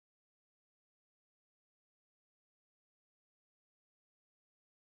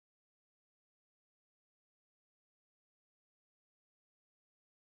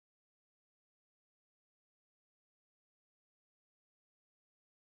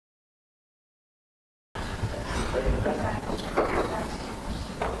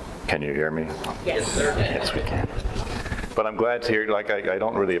Can you hear me? Yes, sir. Yes, we can. But I'm glad to hear, like, I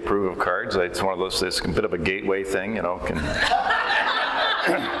don't really approve of cards. It's one of those, it's a bit of a gateway thing, you know,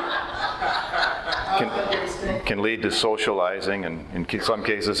 can lead to socializing and in some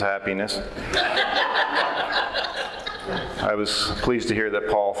cases happiness. I was pleased to hear that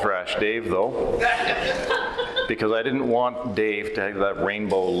Paul thrashed Dave, though, because I didn't want Dave to have that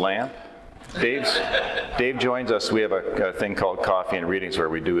rainbow lamp. Dave joins us. We have a thing called Coffee and Readings where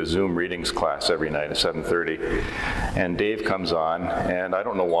we do a Zoom readings class every night at 7:30. And Dave comes on, and I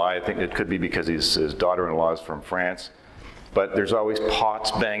don't know why. I think it could be because his daughter-in-law is from France. But there's always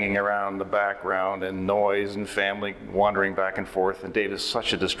pots banging around the background and noise and family wandering back and forth. And Dave is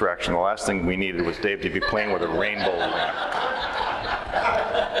such a distraction. The last thing we needed was Dave to be playing with a rainbow lamp.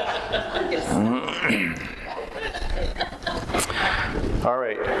 All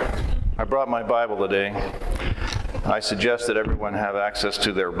right. I brought my Bible today. I suggest that everyone have access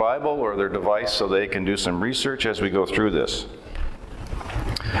to their Bible or their device so they can do some research as we go through this.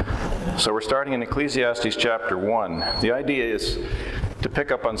 So we're starting in Ecclesiastes chapter 1. The idea is to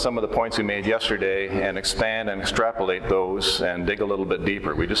pick up on some of the points we made yesterday and expand and extrapolate those and dig a little bit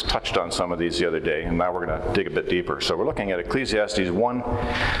deeper. We just touched on some of these the other day, and now we're going to dig a bit deeper. So we're looking at Ecclesiastes 1.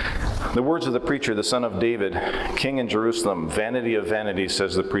 The words of the preacher, the son of David, king in Jerusalem, vanity of vanities,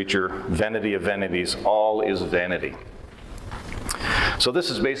 says the preacher, vanity of vanities, all is vanity. So this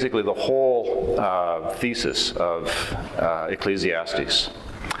is basically the whole thesis of Ecclesiastes.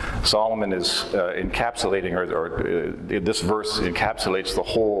 Solomon is encapsulating, or this verse encapsulates the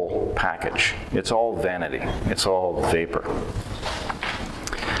whole package. It's all vanity. It's all vapor.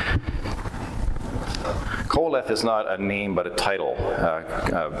 Koheleth is not a name but a title.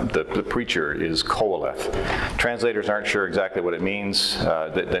 The preacher is Koheleth. Translators aren't sure exactly what it means.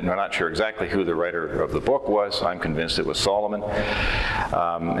 They're not sure exactly who the writer of the book was. I'm convinced it was Solomon.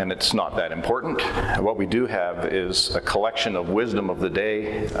 And it's not that important. What we do have is a collection of wisdom of the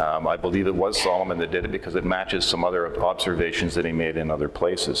day. I believe it was Solomon that did it because it matches some other observations that he made in other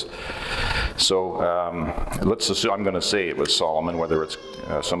places. So let's assume, I'm going to say it was Solomon, whether it's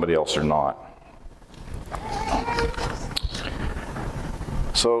somebody else or not.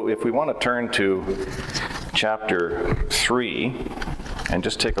 So if we want to turn to chapter 3 and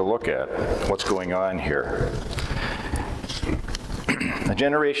just take a look at what's going on here. A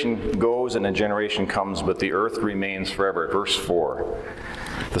generation goes and a generation comes, but the earth remains forever. Verse 4.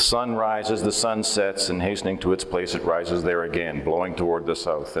 The sun rises, the sun sets, and hastening to its place it rises there again, blowing toward the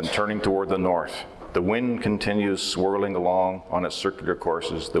south and turning toward the north. The wind continues swirling along on its circular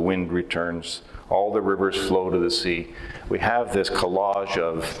courses. The wind returns. All the rivers flow to the sea. We have this collage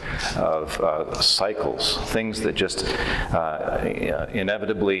of cycles, things that just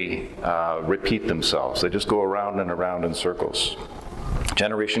inevitably repeat themselves. They just go around and around in circles.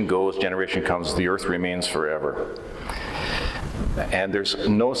 Generation goes, generation comes, the earth remains forever. And there's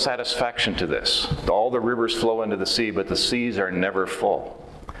no satisfaction to this. All the rivers flow into the sea, but the seas are never full.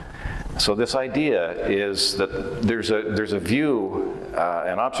 So this idea is that there's a view,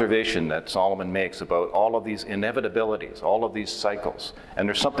 an observation that Solomon makes about all of these inevitabilities, all of these cycles. And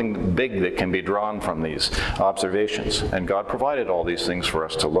there's something big that can be drawn from these observations. And God provided all these things for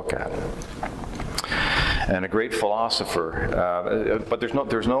us to look at. And a great philosopher, but there's no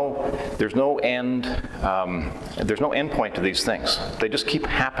end point to these things. They just keep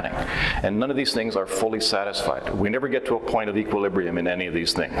happening, and none of these things are fully satisfied. We never get to a point of equilibrium in any of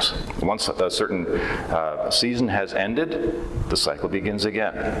these things. Once a certain season has ended, the cycle begins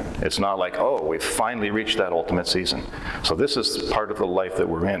again. It's not like, oh, we've finally reached that ultimate season. So this is part of the life that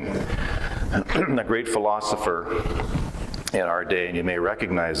we're in. A great philosopher in our day, and you may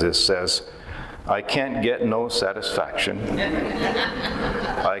recognize this, says, I can't get no satisfaction.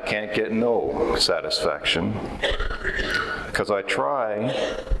 I can't get no satisfaction. Because I try,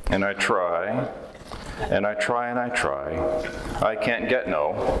 and I try, and I try, and I try. I can't get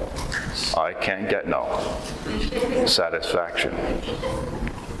no satisfaction.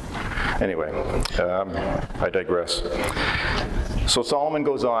 Anyway, I digress. So Solomon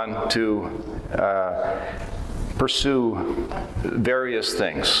goes on to pursue various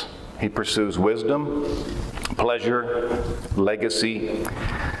things. He pursues wisdom, pleasure, legacy,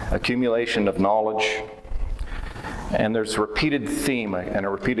 accumulation of knowledge, and there's a repeated theme and a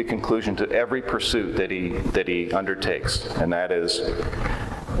repeated conclusion to every pursuit that he undertakes, and that is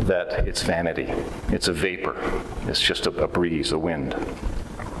that it's vanity. It's a vapor. It's just a breeze, a wind.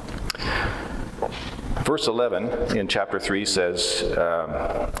 Verse 11 in chapter 3 says,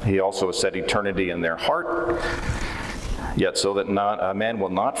 he also has set eternity in their heart. yet so that man will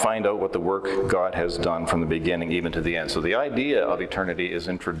not find out what the work God has done from the beginning even to the end. So the idea of eternity is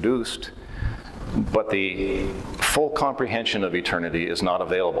introduced, but the full comprehension of eternity is not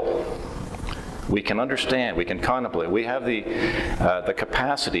available. We can understand, we can contemplate, we have the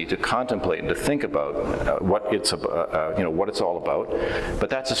capacity to contemplate and to think about what it's all about, but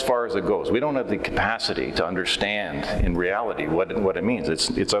that's as far as it goes. We don't have the capacity to understand in reality what it means.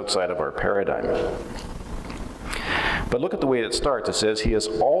 It's outside of our paradigm. But look at the way it starts. It says, he has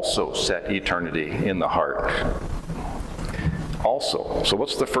also set eternity in the heart. Also. So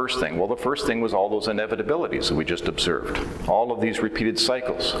what's the first thing? Well, the first thing was all those inevitabilities that we just observed. All of these repeated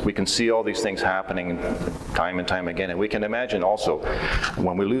cycles. We can see all these things happening time and time again. And we can imagine also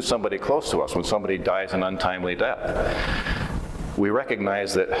when we lose somebody close to us, when somebody dies an untimely death, we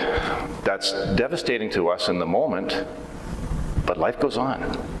recognize that that's devastating to us in the moment, but life goes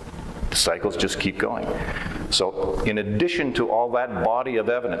on. The cycles just keep going. So in addition to all that body of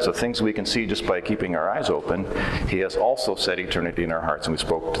evidence of things we can see just by keeping our eyes open, he has also set eternity in our hearts, and we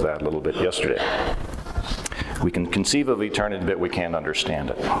spoke to that a little bit yesterday. We can conceive of eternity, but we can't understand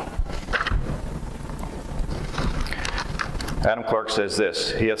it. Adam Clark says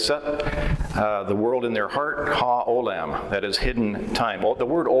this, he has set the world in their heart, ha-olam, that is hidden time. The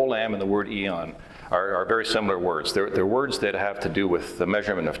word olam and the word eon are very similar words. They're words that have to do with the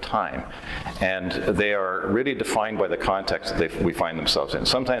measurement of time. And they are really defined by the context that we find themselves in.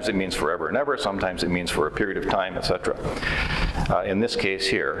 Sometimes it means forever and ever, sometimes it means for a period of time, etc. In this case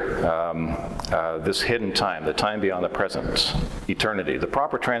here, this hidden time, the time beyond the present, eternity. The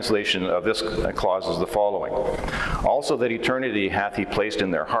proper translation of this clause is the following. Also that eternity hath he placed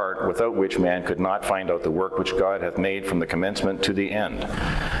in their heart, without which man could not find out the work which God hath made from the commencement to the end.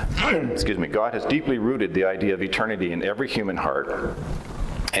 Excuse me. God has deeply rooted the idea of eternity in every human heart,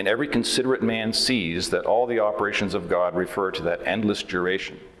 and every considerate man sees that all the operations of God refer to that endless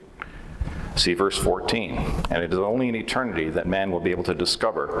duration. See verse 14. And it is only in eternity that man will be able to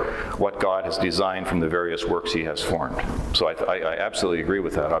discover what God has designed from the various works he has formed. So I absolutely agree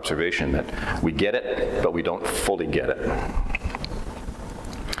with that observation that we get it, but we don't fully get it.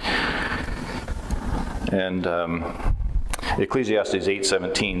 And Ecclesiastes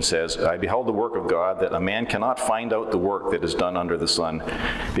 8:17 says, I beheld the work of God, that a man cannot find out the work that is done under the sun,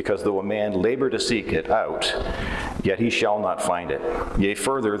 because though a man labor to seek it out, yet he shall not find it. Yea,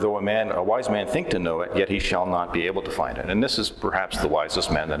 further, though a wise man think to know it, yet he shall not be able to find it. And this is perhaps the wisest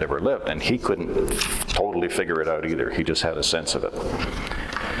man that ever lived, and he couldn't totally figure it out either. He just had a sense of it.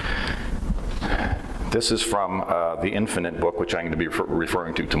 This is from the Infinite book, which I'm going to be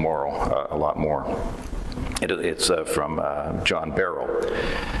referring to tomorrow a lot more. It's from John Barrow.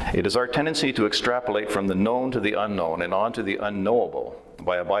 It is our tendency to extrapolate from the known to the unknown and on to the unknowable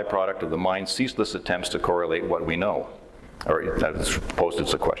by a byproduct of the mind's ceaseless attempts to correlate what we know. Or that's posed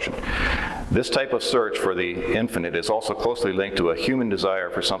as a question. This type of search for the infinite is also closely linked to a human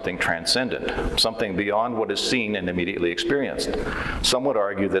desire for something transcendent, something beyond what is seen and immediately experienced. Some would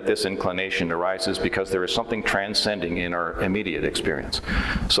argue that this inclination arises because there is something transcending in our immediate experience.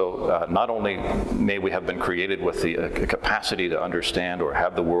 So not only may we have been created with the capacity to understand or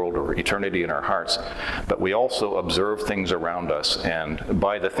have the world or eternity in our hearts, but we also observe things around us, and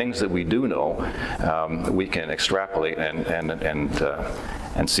by the things that we do know, we can extrapolate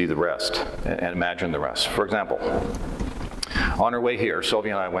and see the rest, and imagine the rest. For example, on our way here,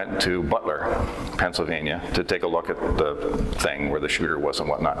 Sylvia and I went to Butler, Pennsylvania, to take a look at the thing where the shooter was and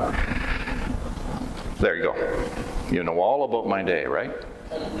whatnot. There you go. You know all about my day, right?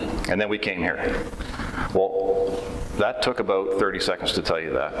 And then we came here. Well, that took about 30 seconds to tell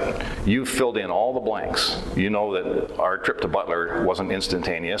you that. You filled in all the blanks. You know that our trip to Butler wasn't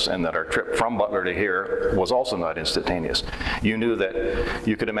instantaneous, and that our trip from Butler to here was also not instantaneous. You knew that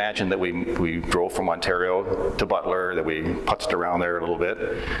you could imagine that we drove from Ontario to Butler, that we putzed around there a little bit,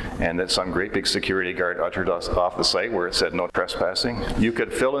 and that some great big security guard ushered us off the site where it said no trespassing. You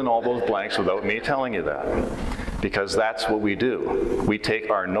could fill in all those blanks without me telling you that, because that's what we do. We take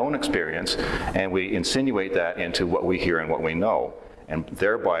our known experience and we insinuate that into what we hear and what we know, and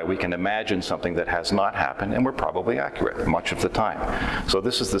thereby we can imagine something that has not happened, and we're probably accurate much of the time. So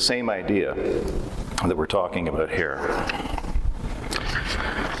this is the same idea that we're talking about here.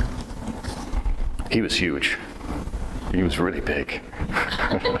 He was huge. He was really big.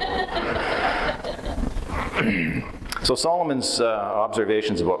 So Solomon's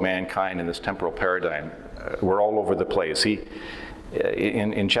observations about mankind in this temporal paradigm were all over the place.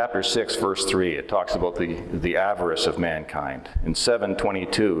 In chapter 6, verse 3, it talks about the avarice of mankind. In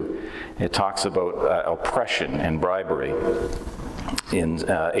 7:22, it talks about oppression and bribery. In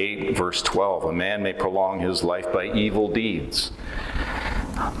 8 verse 12, a man may prolong his life by evil deeds.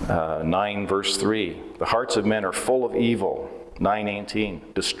 9 verse 3, the hearts of men are full of evil.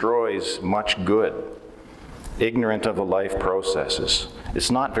 9:18, destroys much good. Ignorant of the life processes.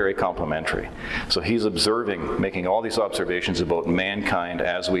 It's not very complimentary. So he's observing, making all these observations about mankind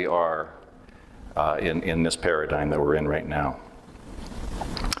as we are in this paradigm that we're in right now.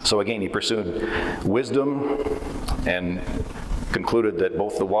 So again, he pursued wisdom and concluded that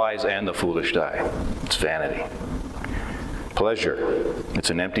both the wise and the foolish die. It's vanity. Pleasure, it's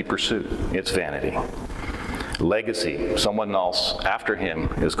an empty pursuit. It's vanity. Legacy, someone else after him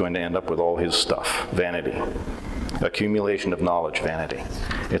is going to end up with all his stuff. Vanity. Accumulation of knowledge, vanity.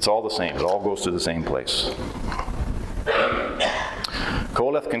 It's all the same. It all goes to the same place.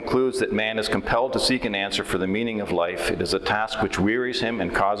 Kohleth concludes that man is compelled to seek an answer for the meaning of life. It is a task which wearies him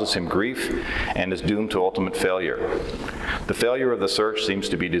and causes him grief and is doomed to ultimate failure. The failure of the search seems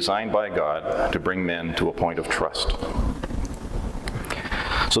to be designed by God to bring men to a point of trust.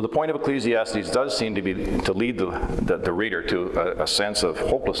 So the point of Ecclesiastes does seem to be to lead the reader to a sense of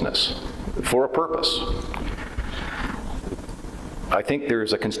hopelessness for a purpose. I think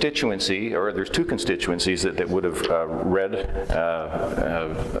there's a constituency, or there's two constituencies that would have read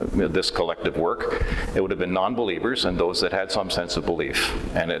this collective work. It would have been non-believers and those that had some sense of belief.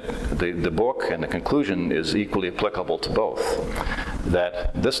 And the book and the conclusion is equally applicable to both.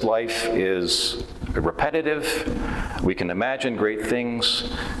 That this life is repetitive, we can imagine great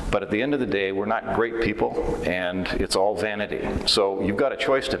things, but at the end of the day, we're not great people, and it's all vanity. So you've got a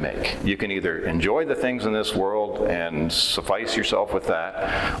choice to make. You can either enjoy the things in this world and suffice yourself with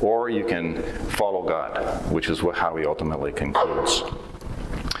that, or you can follow God, which is how he ultimately concludes.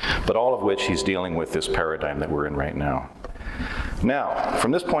 But all of which he's dealing with this paradigm that we're in right now. Now,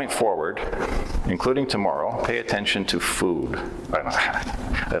 from this point forward, including tomorrow, pay attention to food. I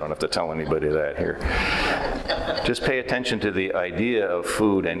don't have to tell anybody that here. Just pay attention to the idea of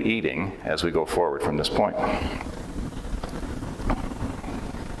food and eating as we go forward from this point.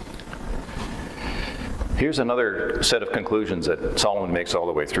 Here's another set of conclusions that Solomon makes all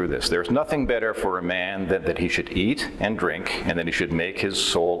the way through this. There's nothing better for a man than that he should eat and drink, and that he should make his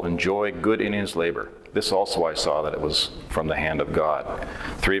soul enjoy good in his labor. This also I saw that it was from the hand of God.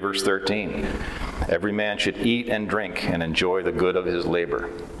 3 verse 13, every man should eat and drink and enjoy the good of his labor.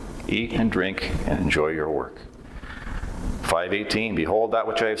 Eat and drink and enjoy your work. 5:18, behold, that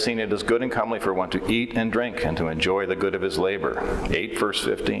which I have seen, it is good and comely for one to eat and drink and to enjoy the good of his labor. 8 verse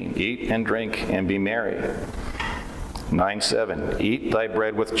 15, eat and drink and be merry. 9:7, eat thy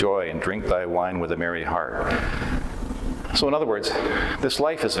bread with joy and drink thy wine with a merry heart. So in other words, this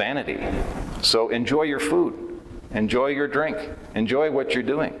life is vanity. So enjoy your food, enjoy your drink, enjoy what you're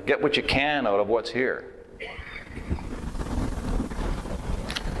doing. Get what you can out of what's here.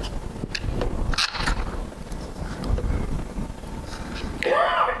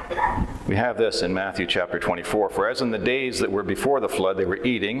 We have this in Matthew chapter 24. For as in the days that were before the flood, they were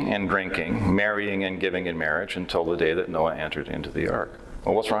eating and drinking, marrying and giving in marriage until the day that Noah entered into the ark.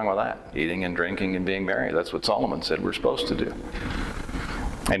 Well, what's wrong with that? Eating and drinking and being merry. That's what Solomon said we're supposed to do.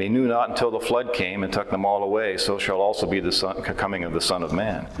 And he knew not until the flood came and took them all away, so shall also be the coming of the Son of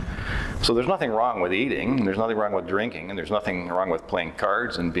Man. So there's nothing wrong with eating, there's nothing wrong with drinking, and there's nothing wrong with playing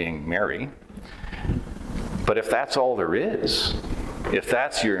cards and being merry. But if that's all there is, if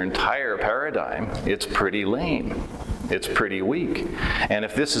that's your entire paradigm, it's pretty lame. It's pretty weak. And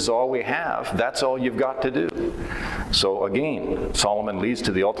if this is all we have, that's all you've got to do. So again, Solomon leads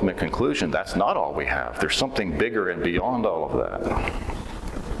to the ultimate conclusion, that's not all we have. There's something bigger and beyond all of that.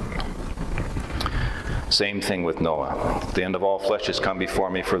 Same thing with Noah. The end of all flesh has come before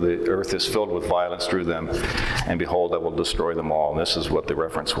me, for the earth is filled with violence through them, and behold, I will destroy them all. And this is what the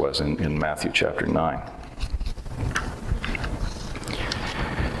reference was in Matthew chapter 9.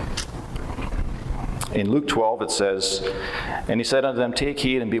 In Luke 12 it says, and he said unto them, take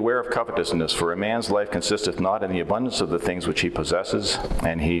heed and beware of covetousness, for a man's life consisteth not in the abundance of the things which he possesses.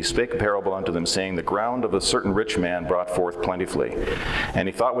 And he spake a parable unto them, saying, the ground of a certain rich man brought forth plentifully. And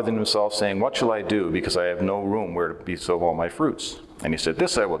he thought within himself, saying, what shall I do, because I have no room where to bestow all my fruits? And he said,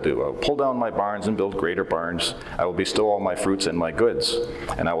 this I will do. I will pull down my barns and build greater barns. I will bestow all my fruits and my goods.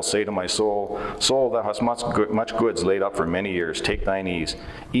 And I will say to my soul, soul, thou hast much goods laid up for many years. Take thine ease.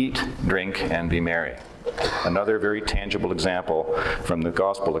 Eat, drink, and be merry. Another very tangible example from the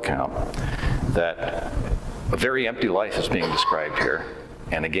gospel account that a very empty life is being described here.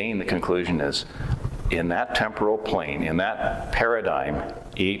 And again, the conclusion is, in that temporal plane, in that paradigm,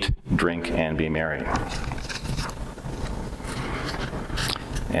 eat, drink, and be merry.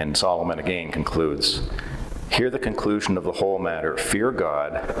 And Solomon again concludes, Hear the conclusion of the whole matter. Fear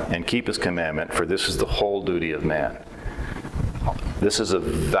God and keep his commandment, for this is the whole duty of man. This is a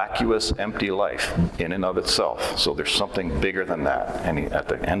vacuous, empty life in and of itself. So there's something bigger than that. And at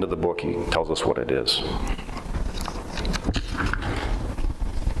the end of the book, he tells us what it is.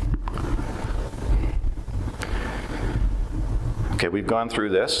 Okay, we've gone through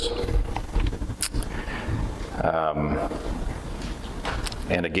this.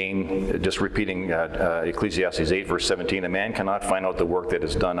 And again, just repeating Ecclesiastes 8, verse 17, a man cannot find out the work that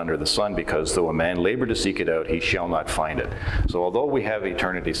is done under the sun, because though a man labor to seek it out, he shall not find it. So although we have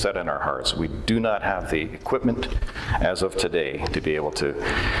eternity set in our hearts, we do not have the equipment as of today to be able to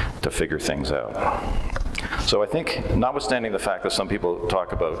figure things out. So I think, notwithstanding the fact that some people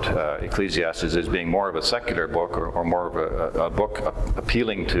talk about Ecclesiastes as being more of a secular book or more of a book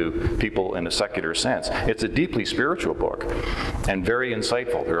appealing to people in a secular sense, it's a deeply spiritual book and very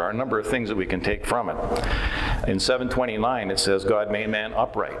insightful. There are a number of things that we can take from it. In 7:29, it says, God made man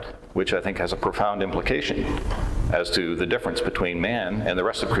upright, which I think has a profound implication as to the difference between man and the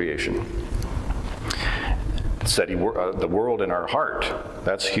rest of creation. Said the world in our heart,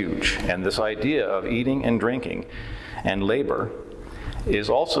 that's huge. And this idea of eating and drinking and labor is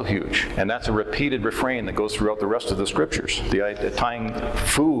also huge. And that's a repeated refrain that goes throughout the rest of the scriptures, the idea, tying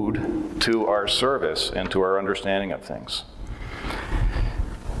food to our service and to our understanding of things.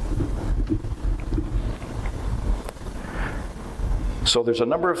 So there's a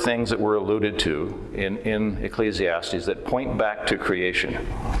number of things that were alluded to in Ecclesiastes that point back to creation.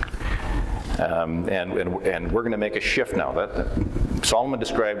 And we're going to make a shift now. Solomon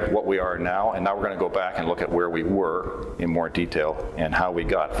described what we are now, and now we're going to go back and look at where we were in more detail and how we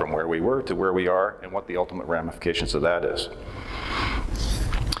got from where we were to where we are and what the ultimate ramifications of that is.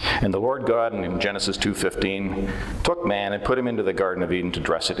 And the Lord God, in Genesis 2:15, took man and put him into the Garden of Eden to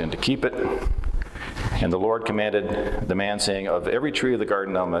dress it and to keep it. And the Lord commanded the man, saying, of every tree of the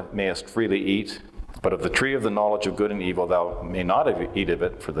garden thou mayest freely eat, but of the tree of the knowledge of good and evil thou may not eat of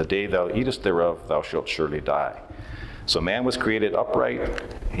it, for the day thou eatest thereof thou shalt surely die. So man was created upright,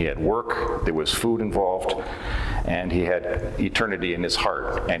 he had work, there was food involved, and he had eternity in his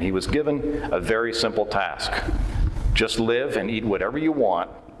heart. And he was given a very simple task. Just live and eat whatever you want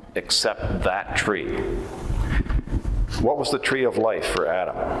except that tree. What was the tree of life for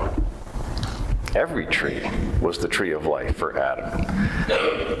Adam? Every tree was the tree of life for Adam.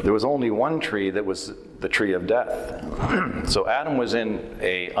 There was only one tree that was the tree of death. So Adam was in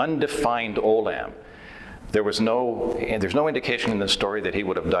an undefined olam. There's no indication in this story that he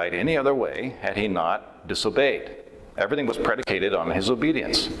would have died any other way had he not disobeyed. Everything was predicated on his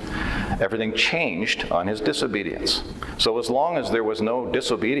obedience. Everything changed on his disobedience. So as long as there was no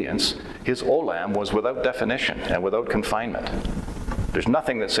disobedience, his olam was without definition and without confinement. There's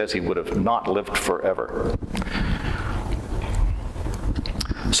nothing that says he would have not lived forever.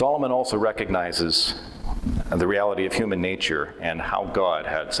 Solomon also recognizes the reality of human nature and how God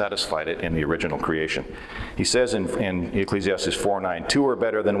had satisfied it in the original creation. He says in Ecclesiastes 4:9, two are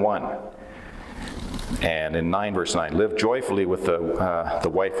better than one. And in 9 verse 9, live joyfully with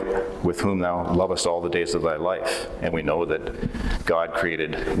the wife with whom thou lovest all the days of thy life. And we know that God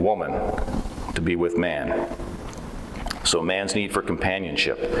created woman to be with man. So man's need for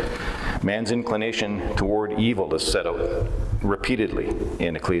companionship, man's inclination toward evil is set out repeatedly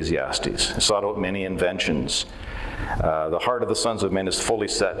in Ecclesiastes. It sought out many inventions. The heart of the sons of men is fully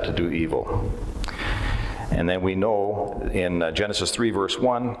set to do evil. And then we know in Genesis 3 verse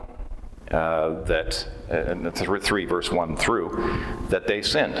 1, 3 verse 1 through, that they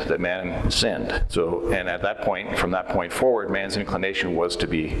sinned, that man sinned. So, and at that point, from that point forward, man's inclination was to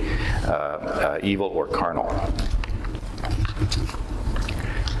be evil or carnal.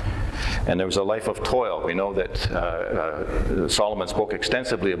 And there was a life of toil. We know that Solomon spoke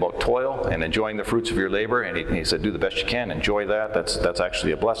extensively about toil and enjoying the fruits of your labor, and he said, do the best you can, enjoy that. That's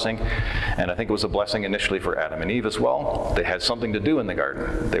actually a blessing. And I think it was a blessing initially for Adam and Eve as well. They had something to do in the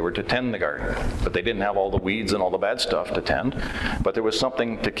garden. They were to tend the garden, but they didn't have all the weeds and all the bad stuff to tend. But there was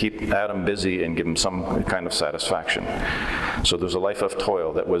something to keep Adam busy and give him some kind of satisfaction. So there's a life of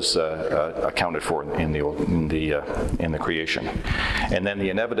toil that was accounted for in the creation. And then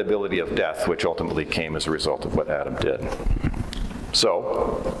the inevitability of death, which ultimately came as a result of what Adam did.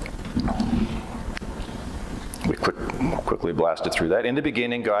 So, we quickly blasted through that. In the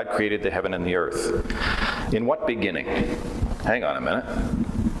beginning, God created the heaven and the earth. In what beginning? Hang on a minute.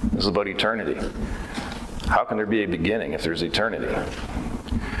 This is about eternity. How can there be a beginning if there's eternity?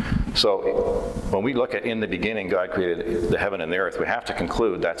 So, when we look at in the beginning, God created the heaven and the earth, we have to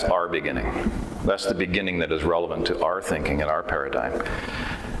conclude that's our beginning. That's the beginning that is relevant to our thinking and our paradigm.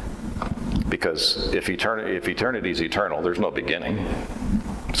 Because if eternity is eternal, there's no beginning.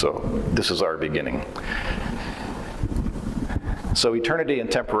 So this is our beginning. So eternity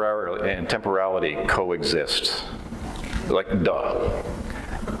and temporality coexist. Like, duh.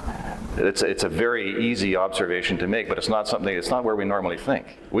 It's a very easy observation to make, but it's not where we normally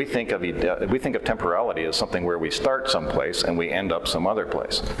think. We think of temporality as something where we start someplace and we end up some other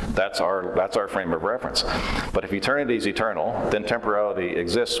place. That's our frame of reference. But if eternity is eternal, then temporality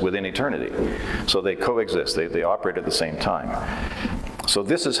exists within eternity. So they coexist. They operate at the same time. So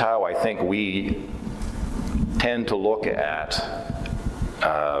this is how I think we tend to look at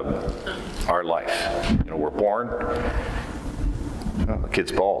our life. We're born. The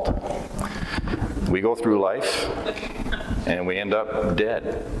kid's bald. We go through life, and we end up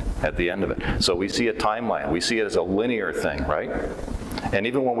dead at the end of it. So we see a timeline. We see it as a linear thing, right? And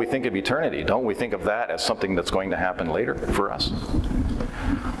even when we think of eternity, don't we think of that as something that's going to happen later for us?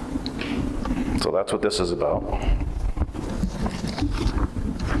 So that's what this is about.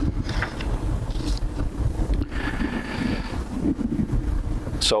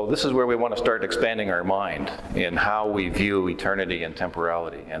 So this is where we want to start expanding our mind in how we view eternity and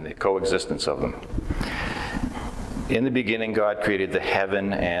temporality and the coexistence of them. In the beginning, God created the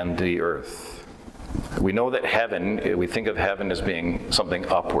heaven and the earth. We know that heaven, we think of heaven as being something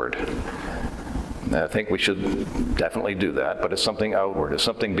upward. I think we should definitely do that, but it's something outward. It's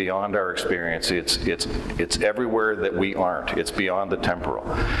something beyond our experience. It's everywhere that we aren't. It's beyond the temporal.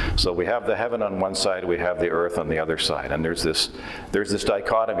 So we have the heaven on one side, we have the earth on the other side, and there's this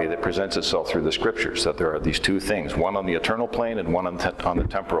dichotomy that presents itself through the scriptures, that there are these two things, one on the eternal plane and one on the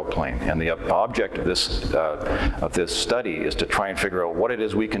temporal plane. And the object of this study is to try and figure out what it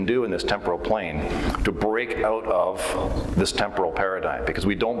is we can do in this temporal plane to break out of this temporal paradigm, because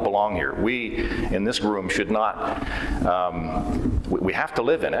we don't belong here. We in this room should not, we have to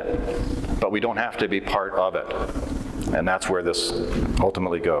live in it, but we don't have to be part of it. And that's where this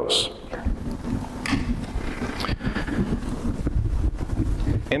ultimately goes.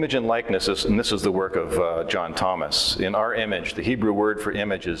 Image and likeness, and this is the work of John Thomas. In our image, the Hebrew word for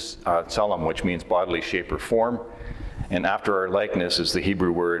image is tselem, which means bodily shape or form. And after our likeness is the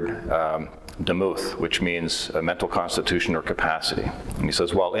Hebrew word demuth, which means a mental constitution or capacity. And he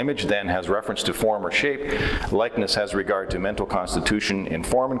says, while image then has reference to form or shape, likeness has regard to mental constitution. In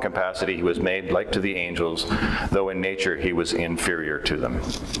form and capacity he was made like to the angels, though in nature he was inferior to them.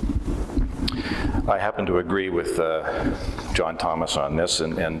 I happen to agree with John Thomas on this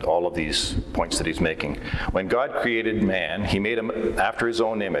and all of these points that he's making. When God created man, he made him after his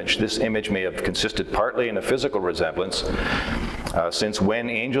own image. This image may have consisted partly in a physical resemblance, since when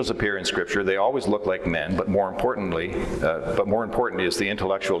angels appear in Scripture, they always look like men, but more important is the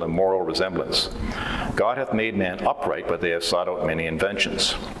intellectual and moral resemblance. God hath made man upright, but they have sought out many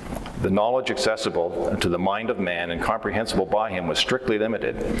inventions. The knowledge accessible to the mind of man and comprehensible by him was strictly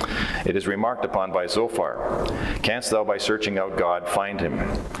limited. It is remarked upon by Zophar, canst thou by searching out God find him?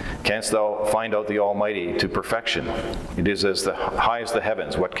 Canst thou find out the Almighty to perfection? It is as high as the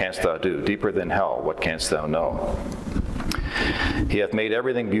heavens, what canst thou do? Deeper than hell, what canst thou know? He hath made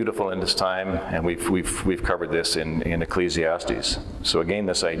everything beautiful in his time, and we've covered this in Ecclesiastes. So again,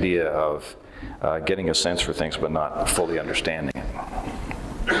 this idea of getting a sense for things but not fully understanding it.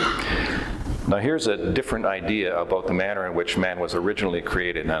 Now here's a different idea about the manner in which man was originally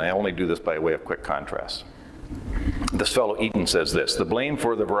created, and I only do this by way of quick contrast. This fellow Eaton says this: the blame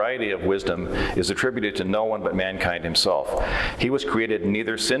for the variety of wisdom is attributed to no one but mankind himself. He was created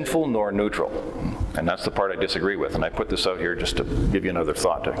neither sinful nor neutral. And that's the part I disagree with, and I put this out here just to give you another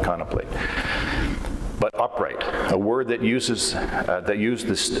thought to contemplate. But upright, a word that uses of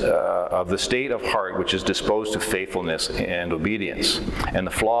the state of heart which is disposed to faithfulness and obedience. And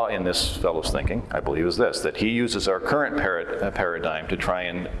the flaw in this fellow's thinking, I believe, is this, that he uses our current paradigm to try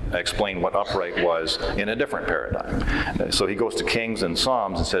and explain what upright was in a different paradigm. So he goes to Kings and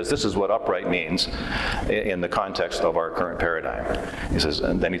Psalms and says, this is what upright means in the context of our current paradigm. He says,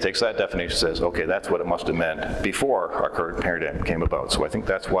 and then he takes that definition and says, okay, that's what it must have meant before our current paradigm came about. So I think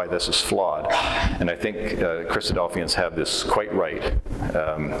that's why this is flawed. And I think Christadelphians have this quite right.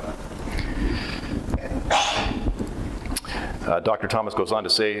 Dr. Thomas goes on to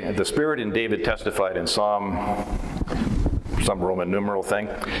say, the Spirit in David testified in some Roman numeral thing,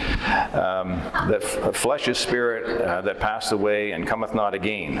 that flesh is spirit that passed away and cometh not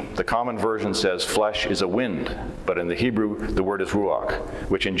again. The common version says flesh is a wind, but in the Hebrew the word is ruach,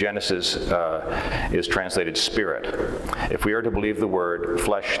 which in Genesis is translated spirit. If we are to believe the word,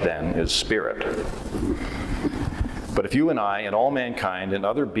 flesh then is spirit. But if you and I and all mankind and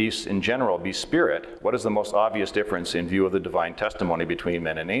other beasts in general be spirit, what is the most obvious difference in view of the divine testimony between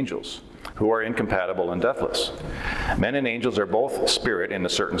men and angels, who are incompatible and deathless? Men and angels are both spirit in a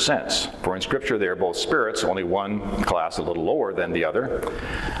certain sense. For in Scripture they are both spirits, only one class a little lower than the other.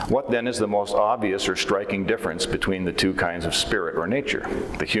 What then is the most obvious or striking difference between the two kinds of spirit or nature,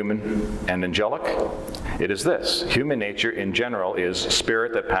 the human and angelic? It is this: human nature in general is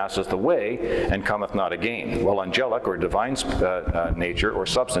spirit that passeth away and cometh not again, while angelic or divine nature or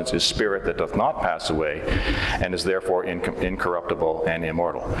substance is spirit that doth not pass away and is therefore incorruptible and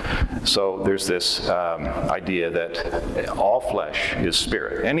immortal. So there's this idea that all flesh is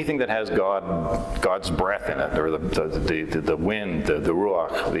spirit. Anything that has God's breath in it, or the wind, the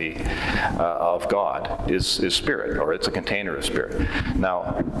ruach of God, is spirit, or it's a container of spirit.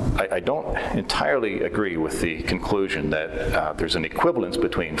 Now, I don't entirely agree with the conclusion that there's an equivalence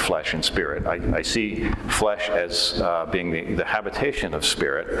between flesh and spirit. I see flesh as being the habitation of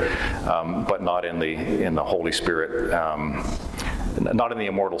spirit, but not in the Holy Spirit, not in the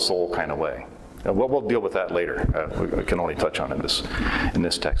immortal soul kind of way. We'll deal with that later. We can only touch on it in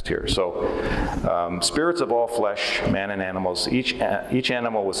this text here. So, spirits of all flesh, man and animals, each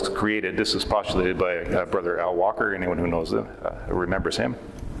animal was created. This is postulated by Brother Al Walker, anyone who knows him, remembers him.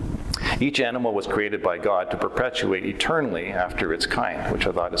 Each animal was created by God to perpetuate eternally after its kind, which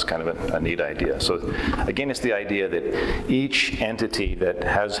I thought is kind of a neat idea. So again, it's the idea that each entity that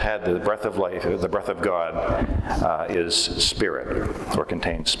has had the breath of life, the breath of God, is spirit, or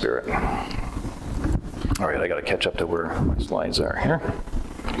contains spirit. All right, I got to catch up to where my slides are here.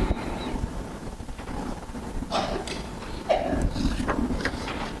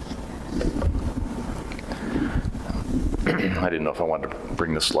 I didn't know if I wanted to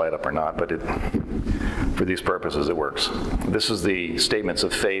bring this slide up or not, but for these purposes it works. This is the statements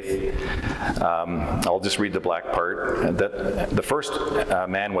of faith. I'll just read the black part. That the first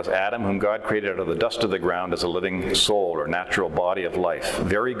man was Adam, whom God created out of the dust of the ground as a living soul or natural body of life,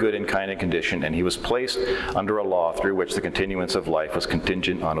 very good in kind and condition, and he was placed under a law through which the continuance of life was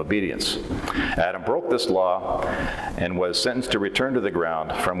contingent on obedience. Adam broke this law and was sentenced to return to the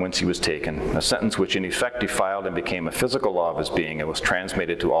ground from whence he was taken, a sentence which in effect defiled and became a physical law of his being and was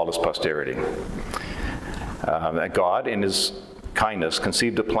transmitted to all his posterity. God, in his kindness,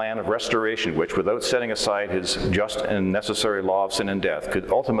 conceived a plan of restoration which, without setting aside his just and necessary law of sin and death,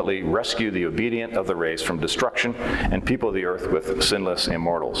 could ultimately rescue the obedient of the race from destruction and people the earth with sinless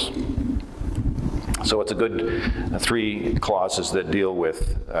immortals. So it's a good 3 clauses that deal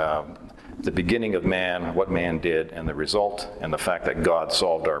with the beginning of man, what man did, and the result, and the fact that God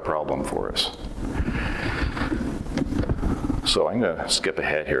solved our problem for us. So I'm going to skip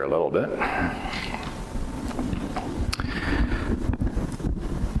ahead here a little bit.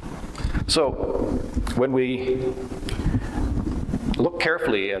 So when we look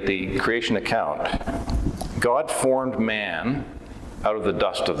carefully at the creation account, God formed man out of the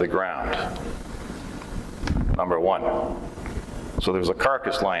dust of the ground. Number 1. So there was a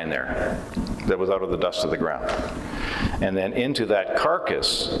carcass lying there that was out of the dust of the ground. And then into that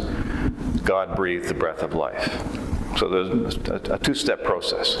carcass, God breathed the breath of life. So there's a 2-step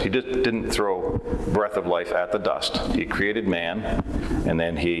process. He didn't throw breath of life at the dust. He created man, and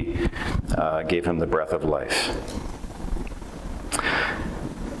then he gave him the breath of life.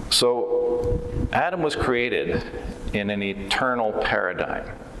 So Adam was created in an eternal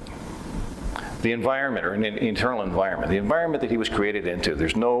paradigm. The environment, or an eternal environment, the environment that he was created into,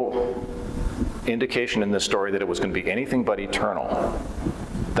 there's no indication in this story that it was going to be anything but eternal.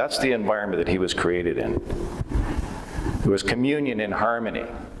 That's the environment that he was created in. It was communion and harmony.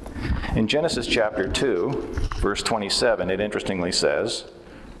 In Genesis chapter 2, verse 27, it interestingly says,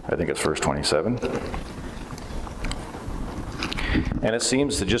 I think it's verse 27, and it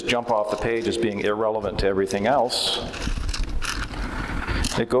seems to just jump off the page as being irrelevant to everything else.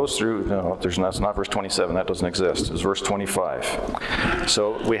 It goes through, no, that's not verse 27, that doesn't exist. It's verse 25.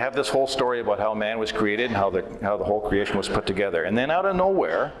 So we have this whole story about how man was created and how the whole creation was put together. And then out of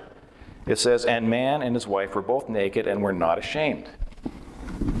nowhere, it says, and man and his wife were both naked and were not ashamed.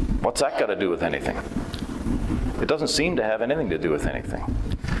 What's that got to do with anything? It doesn't seem to have anything to do with anything.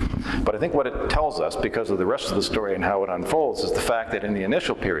 But I think what it tells us, because of the rest of the story and how it unfolds, is the fact that in the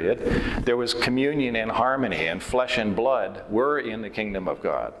initial period, there was communion and harmony, and flesh and blood were in the kingdom of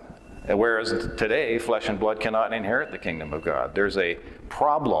God. Whereas today, flesh and blood cannot inherit the kingdom of God. There's a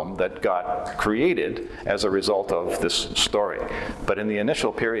problem that got created as a result of this story. But in the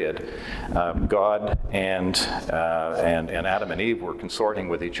initial period, God and Adam and Eve were consorting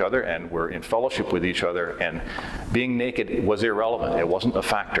with each other and were in fellowship with each other, and being naked was irrelevant. It wasn't a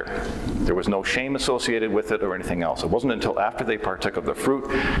factor. There was no shame associated with it or anything else. It wasn't until after they partook of the fruit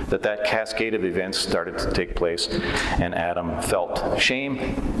that that cascade of events started to take place, and Adam felt shame,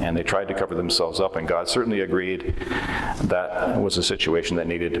 and they tried to cover themselves up, and God certainly agreed that was a situation that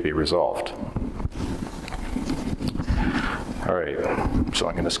needed to be resolved. All right, so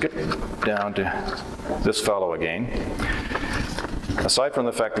I'm going to skip down to this fellow again. Aside from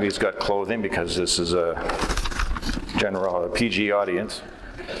the fact that he's got clothing, because this is a general PG audience,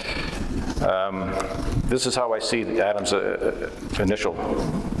 this is how I see Adam's initial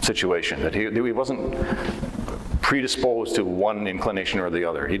situation, that he wasn't predisposed to one inclination or the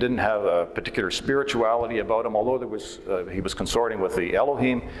other. He didn't have a particular spirituality about him, although he was consorting with the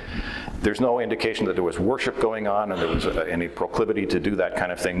Elohim. There's no indication that there was worship going on, and there was any proclivity to do that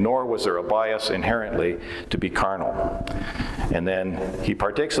kind of thing, nor was there a bias inherently to be carnal. And then he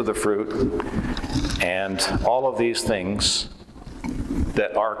partakes of the fruit, and all of these things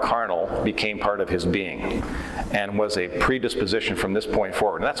that are carnal became part of his being and was a predisposition from this point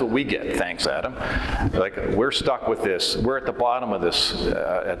forward. And that's what we get, thanks Adam. Like, we're stuck with this. We're at the bottom of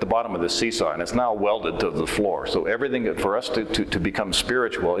this seesaw, and it's now welded to the floor. So everything for us to become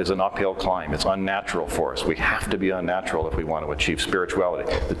spiritual is an uphill climb. It's unnatural for us. We have to be unnatural if we want to achieve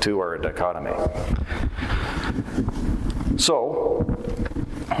spirituality. The two are a dichotomy. So,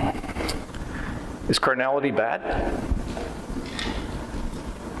 is carnality bad?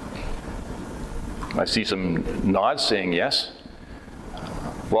 I see some nods saying yes.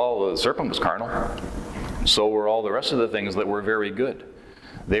 Well, the serpent was carnal. So were all the rest of the things that were very good.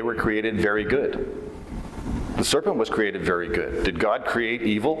 They were created very good. The serpent was created very good. Did God create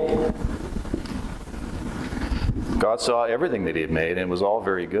evil? God saw everything that he had made, and it was all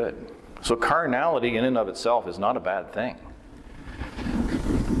very good. So carnality in and of itself is not a bad thing.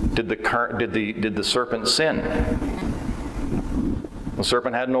 Did the serpent sin? The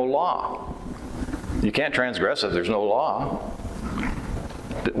serpent had no law. You can't transgress if there's no law.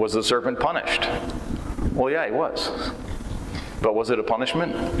 Was the serpent punished? Well, yeah, he was. But was it a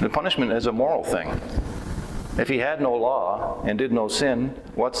punishment? The punishment is a moral thing. If he had no law and did no sin,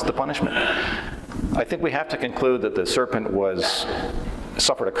 what's the punishment? I think we have to conclude that the serpent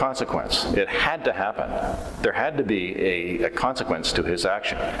suffered a consequence. It had to happen. There had to be a consequence to his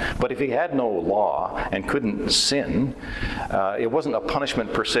action. But if he had no law and couldn't sin, it wasn't a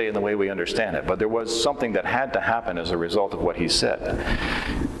punishment per se in the way we understand it, but there was something that had to happen as a result of what he said.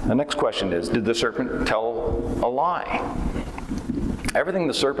 The next question is, did the serpent tell a lie? Everything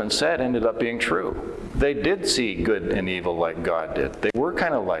the serpent said ended up being true. They did see good and evil like God did. They were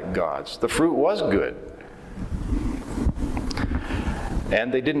kind of like gods. The fruit was good.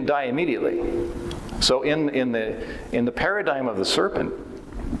 And they didn't die immediately. So in the paradigm of the serpent,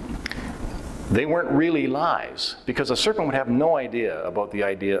 they weren't really lies, because a serpent would have no idea about the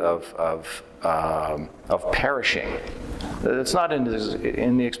idea of perishing. It's not in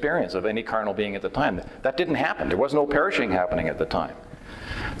the experience of any carnal being at the time. That didn't happen. There was no perishing happening at the time.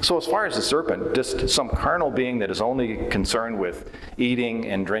 So as far as the serpent, just some carnal being that is only concerned with eating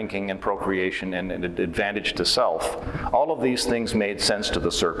and drinking and procreation and an advantage to self, all of these things made sense to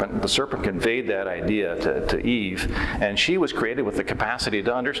the serpent. The serpent conveyed that idea to Eve, and she was created with the capacity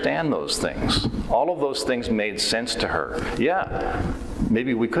to understand those things. All of those things made sense to her. Yeah,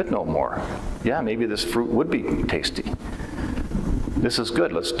 maybe we could know more. Yeah, maybe this fruit would be tasty. This is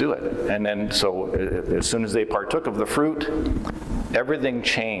good, let's do it. And then so as soon as they partook of the fruit, everything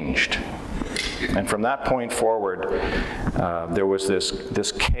changed. And from that point forward, there was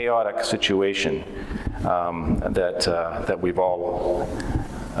this chaotic situation that we've all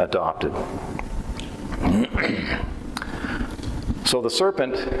adopted. So the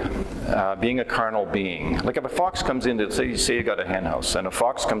serpent, being a carnal being, like if a fox comes into, say you got a hen house, and a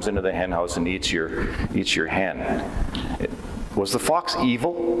fox comes into the hen house and eats your hen. Was the fox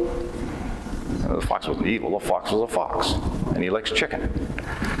evil? The fox wasn't evil. The fox was a fox, and he likes chicken.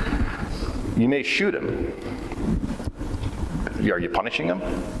 You may shoot him. Are you punishing him?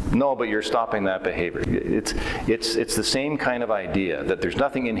 No, but you're stopping that behavior. It's the same kind of idea, that there's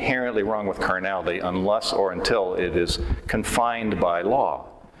nothing inherently wrong with carnality unless or until it is confined by law.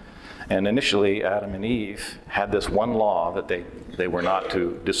 And initially, Adam and Eve had this one law that they were not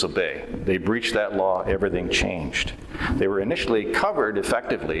to disobey. They breached that law, everything changed. They were initially covered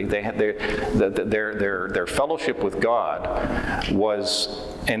effectively. They had their fellowship with God was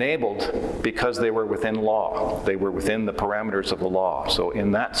enabled because they were within law. They were within the parameters of the law. So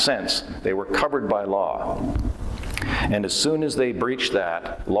in that sense, they were covered by law. And as soon as they breached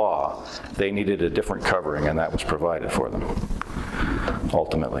that law, they needed a different covering, and that was provided for them,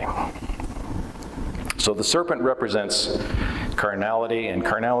 ultimately. So the serpent represents carnality, and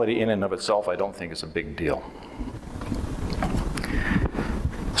carnality in and of itself I don't think is a big deal.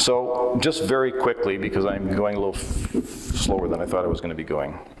 So just very quickly, because I'm going a little slower than I thought I was going to be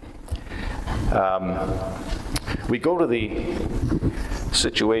going, we go to the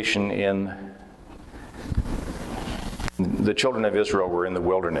situation in the children of Israel were in the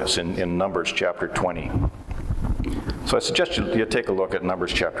wilderness in Numbers chapter 20. So I suggest you take a look at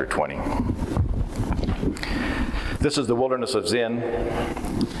Numbers chapter 20. This is the wilderness of Zin.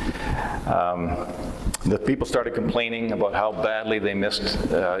 The people started complaining about how badly they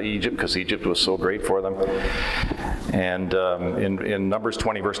missed Egypt, because Egypt was so great for them. And in Numbers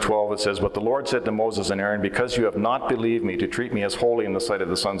 20, verse 12, it says, "But the Lord said to Moses and Aaron, because you have not believed me to treat me as holy in the sight of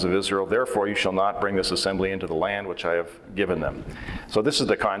the sons of Israel, therefore you shall not bring this assembly into the land which I have given them." So this is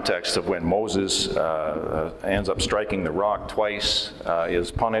the context of when Moses ends up striking the rock twice, is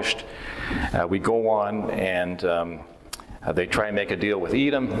punished. We go on and they try and make a deal with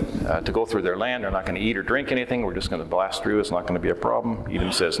Edom to go through their land. They're not going to eat or drink anything. We're just going to blast through. It's not going to be a problem.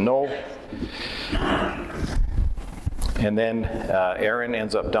 Edom says no. And then Aaron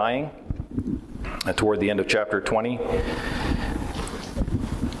ends up dying toward the end of chapter 20.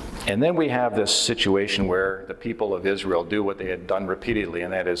 And then we have this situation where the people of Israel do what they had done repeatedly,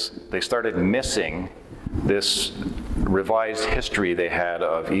 and that is they started missing this revised history they had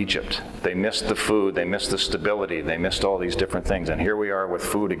of Egypt. They missed the food, they missed the stability, they missed all these different things, and here we are with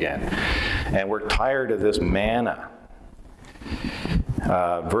food again. And we're tired of this manna.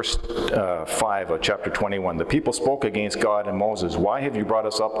 Verse 5 of chapter 21, "The people spoke against God and Moses, 'Why have you brought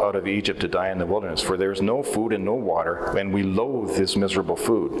us up out of Egypt to die in the wilderness? For there is no food and no water, and we loathe this miserable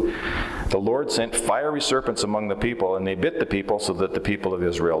food.' The Lord sent fiery serpents among the people, and they bit the people so that the people of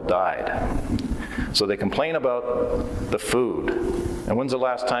Israel died." So they complain about the food. And when's the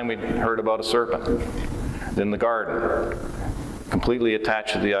last time we heard about a serpent? In the garden. Completely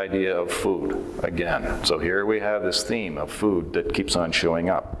attached to the idea of food again. So here we have this theme of food that keeps on showing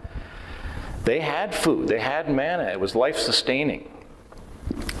up. They had food, they had manna, it was life-sustaining,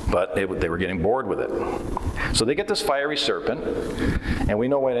 but they were getting bored with it. So they get this fiery serpent, and we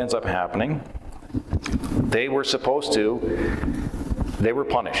know what ends up happening. They were supposed to, they were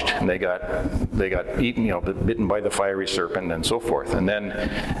punished, and they got eaten, bitten by the fiery serpent and so forth. And then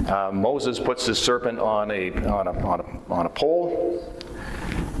Moses puts his serpent on a pole,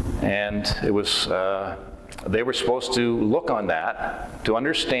 and it was they were supposed to look on that to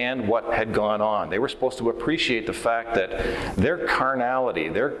understand what had gone on. They were supposed to appreciate the fact that their carnality,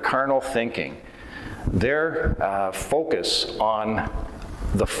 their carnal thinking, their focus on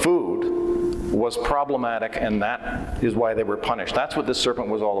the food was problematic, and that is why they were punished. That's what this serpent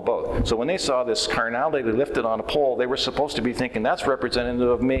was all about. So when they saw this carnality lifted on a pole, they were supposed to be thinking, that's representative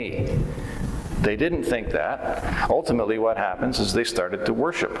of me. They didn't think that. Ultimately, what happens is they started to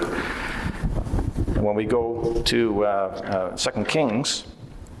worship. And when we go to 2 Kings,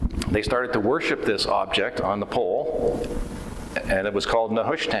 they started to worship this object on the pole, and it was called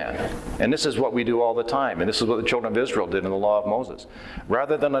Nehushtan. And this is what we do all the time, and this is what the children of Israel did in the law of Moses.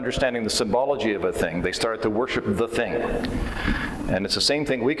 Rather than understanding the symbology of a thing, they started to worship the thing. And it's the same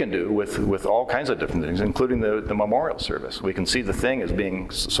thing we can do with all kinds of different things, including the memorial service. We can see the thing as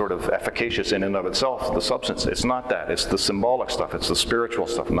being sort of efficacious in and of itself, the substance. It's not that. It's the symbolic stuff. It's the spiritual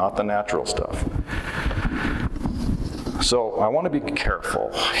stuff, not the natural stuff. So I want to be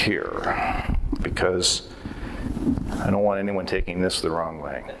careful here, because I don't want anyone taking this the wrong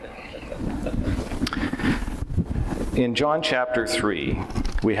way. In John chapter 3,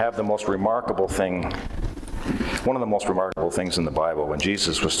 we have the most remarkable thing, one of the most remarkable things in the Bible, when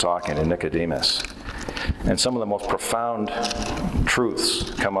Jesus was talking to Nicodemus. And some of the most profound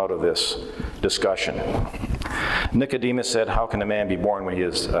truths come out of this discussion. Nicodemus said, "How can a man be born when he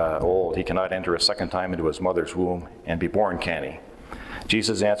is old? He cannot enter a second time into his mother's womb and be born, can he?"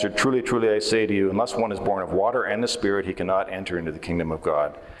 Jesus answered, "Truly, truly, I say to you, unless one is born of water and the Spirit, he cannot enter into the kingdom of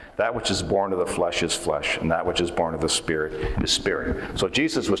God. That which is born of the flesh is flesh, and that which is born of the Spirit is spirit." So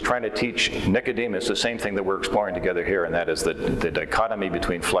Jesus was trying to teach Nicodemus the same thing that we're exploring together here, and that is the dichotomy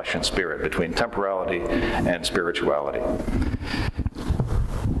between flesh and spirit, between temporality and spirituality.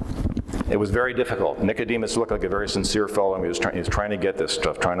 It was very difficult. Nicodemus looked like a very sincere fellow, and he was trying to get this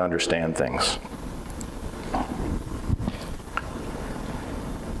stuff, trying to understand things.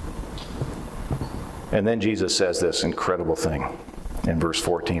 And then Jesus says this incredible thing in verse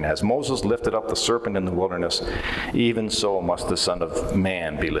 14. As Moses lifted up the serpent in the wilderness, even so must the Son of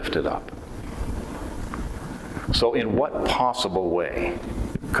Man be lifted up. So in what possible way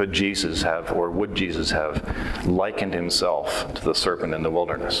could Jesus have, or would Jesus have, likened himself to the serpent in the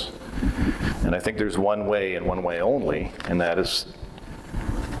wilderness? And I think there's one way and one way only, and that is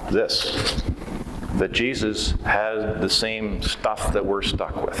this: that Jesus had the same stuff that we're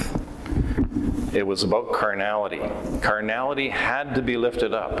stuck with. It was about carnality. Carnality had to be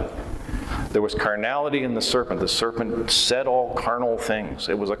lifted up. There was carnality in the serpent. The serpent said all carnal things.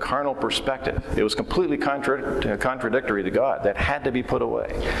 It was a carnal perspective. It was completely contradictory to God. That had to be put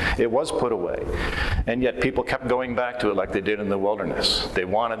away. It was put away. And yet people kept going back to it like they did in the wilderness. They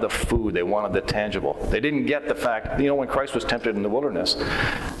wanted the food. They wanted the tangible. They didn't get the fact, when Christ was tempted in the wilderness,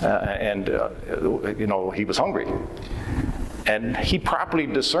 he was hungry. And he properly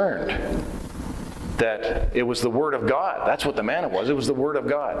discerned that it was the Word of God. That's what the manna was. It was the Word of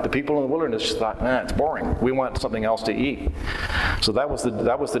God. The people in the wilderness thought, it's boring. We want something else to eat. So that was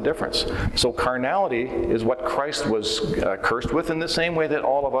the difference. So carnality is what Christ was cursed with in the same way that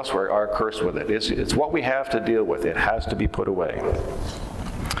all of us are cursed with it. It's what we have to deal with. It has to be put away.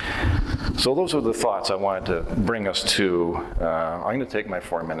 So those are the thoughts I wanted to bring us to. I'm going to take my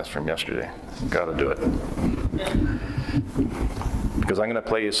 4 minutes from yesterday. Got to do it. Because I'm going to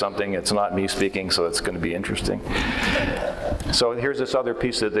play you something. It's not me speaking, so it's going to be interesting. So here's this other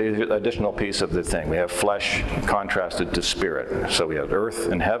piece, the additional piece of the thing. We have flesh contrasted to spirit. So we have earth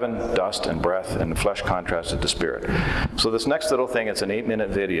and heaven, dust and breath, and flesh contrasted to spirit. So this next little thing, it's an 8-minute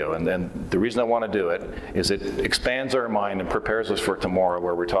video, and then the reason I want to do it is it expands our mind and prepares us for tomorrow,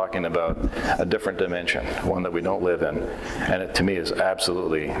 where we're talking about a different dimension, one that we don't live in, and it to me is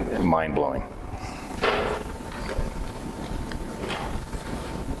absolutely mind-blowing.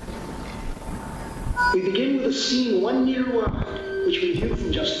 We begin with a scene 1 meter wide, which we view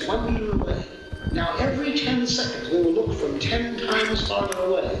from just 1 meter away. Now every 10 seconds we will look from 10 times farther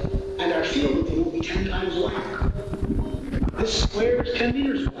away, and our field of view will be 10 times wider. This square is 10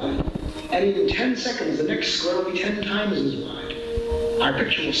 meters wide, and in 10 seconds the next square will be 10 times as wide. Our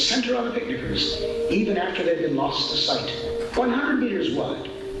picture will center on the picnickers, even after they've been lost to sight. 100 meters wide.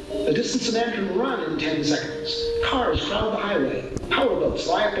 The distance a man can run in 10 seconds. Cars crowd the highway. Powerboats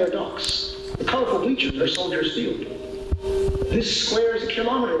lie at their docks. The colorful bleachers are Soldiers Field. This square is 1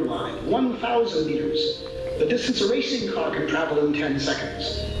 kilometer wide, 1,000 meters. The distance a racing car can travel in 10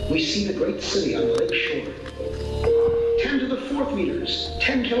 seconds. We see the great city on the lake shore. 10 to the 4th meters,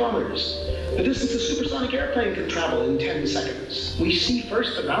 10 kilometers. The distance a supersonic airplane can travel in 10 seconds. We see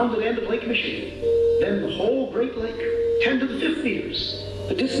first the rounded end of Lake Michigan, then the whole Great Lake. 10 to the 5th meters.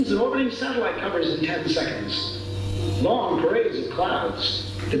 The distance an orbiting satellite covers in 10 seconds. Long parades of clouds.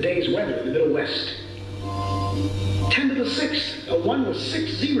 The day's weather in the Middle West. 10 to the 6th, a 1 with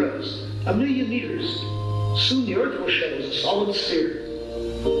 6 zeros, 1 million meters. Soon the Earth will show as a solid sphere.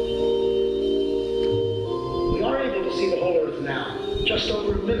 We are able to see the whole Earth now, just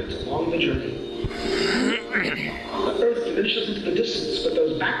over a minute along the journey. The Earth diminishes into the distance, but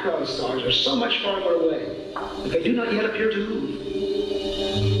those background stars are so much farther away that they do not yet appear to move.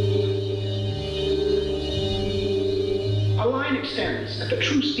 A line extends at the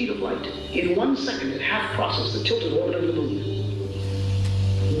true speed of light. In 1 second, it half crosses the tilted orbit of the moon.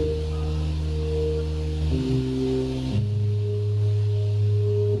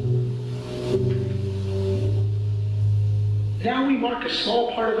 Now we mark a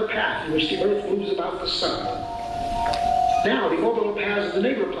small part of the path in which the Earth moves about the sun. Now the orbital paths of the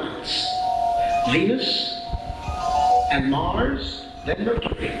neighbor planets, Venus and Mars, then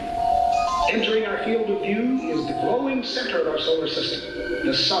Mercury. Entering our field of view is the glowing center of our solar system,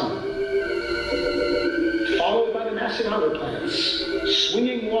 the sun, followed by the massive outer planets,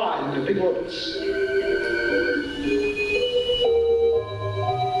 swinging wide in their big orbits.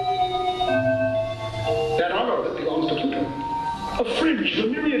 That outer orbit belongs to Pluto. A fringe of a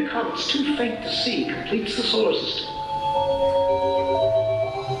myriad comets too faint to see completes the solar system.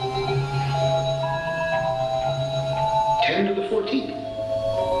 To the 14th.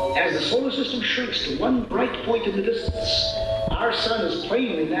 As the solar system shrinks to one bright point in the distance, our sun is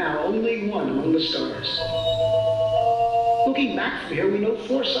plainly now only one among the stars. Looking back from here, we note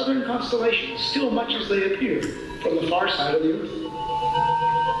 4 southern constellations, still much as they appear from the far side of the Earth.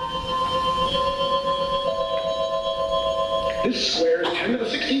 This square is 10 to the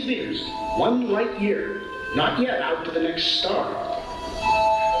 16th meters, 1 light year, not yet out to the next star.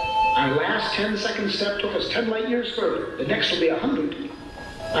 Our last 10-second step took us 10 light years further. The next will be 100.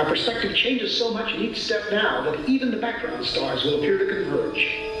 Our perspective changes so much in each step now that even the background stars will appear to converge.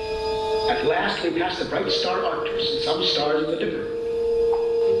 At last, we pass the bright star Arcturus and some stars in the Dipper.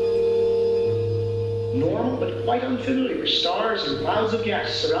 Normal but quite unfamiliar stars and clouds of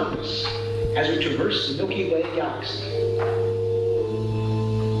gas surround us as we traverse the Milky Way galaxy.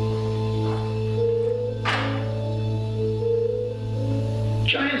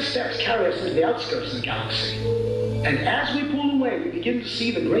 Giant steps carry us into the outskirts of the galaxy. And as we pull away, we begin to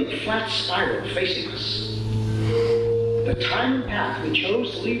see the great flat spiral facing us. The time and path we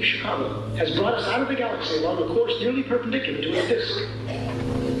chose to leave Chicago has brought us out of the galaxy along a course nearly perpendicular to its disk.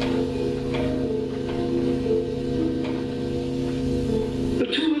 The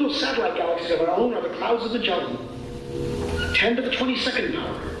two little satellite galaxies of our own are the clouds of Magellan. 10 to the 22nd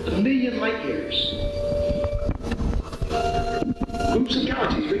power, a million light years. Groups of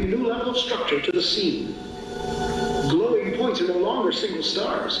galaxies bring a new level of structure to the scene. Glowing points are no longer single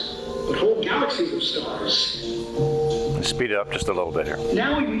stars, but whole galaxies of stars. Speed it up just a little bit here.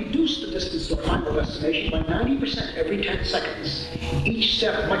 Now we reduce the distance to our final destination by 90% every 10 seconds, each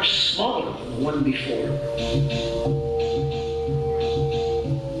step much smaller than the one before.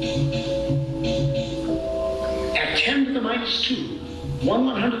 At 10 to the minus 2,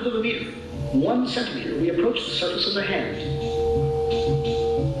 1/100th of a meter, 1 centimeter, we approach the surface of the hand.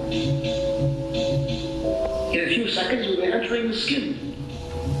 In a few seconds, we'll be entering the skin,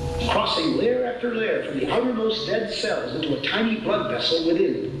 crossing layer after layer from the outermost dead cells into a tiny blood vessel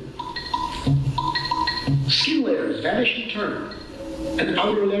within. Skin layers vanish in turn. An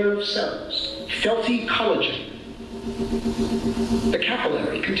outer layer of cells, felty collagen. The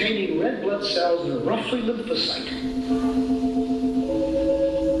capillary, containing red blood cells that are roughly lymphocyte.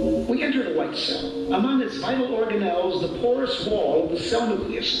 We enter the white cell. Among its vital organelles, the porous wall of the cell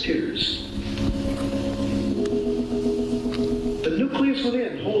nucleus appears. The nucleus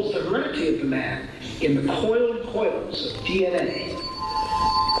within holds the heredity of the man in the coiled coils of DNA.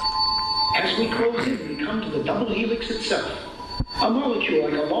 As we close in, we come to the double helix itself, a molecule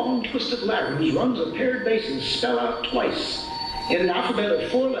like a long twisted ladder whose rungs of paired bases spell out twice, in an alphabet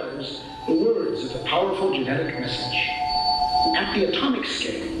of 4 letters, the words of a powerful genetic message. At the atomic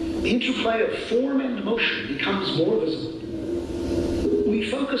scale, the interplay of form and motion becomes more visible. We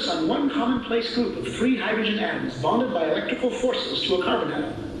focus on one commonplace group of 3 hydrogen atoms bonded by electrical forces to a carbon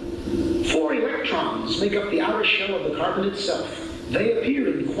atom. 4 electrons make up the outer shell of the carbon itself. They appear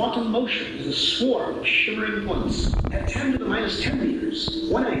in quantum motion as a swarm of shimmering points. At 10 to the minus 10 meters,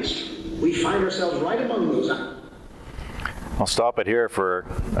 1 angstrom, we find ourselves right among those atoms. I'll stop it here for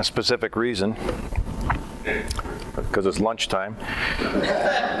a specific reason, because it's lunchtime.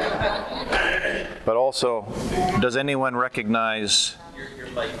 But also, does anyone recognize... Your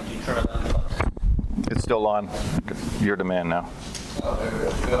light, can you turn it on? It's still on. Your demand now. Oh, there we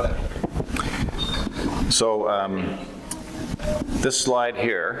go. Go ahead. So this slide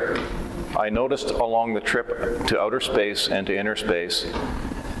here, I noticed along the trip to outer space and to inner space,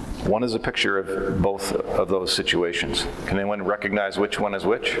 one is a picture of both of those situations. Can anyone recognize which one is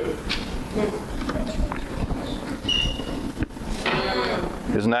which?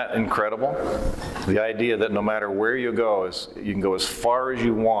 Isn't that incredible? The idea that no matter where you go, you can go as far as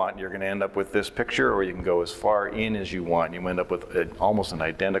you want, you're going to end up with this picture, or you can go as far in as you want, you end up with almost an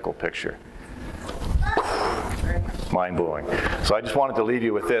identical picture. Mind-blowing. So I just wanted to leave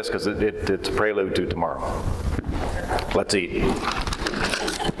you with this because it's a prelude to tomorrow. Let's eat.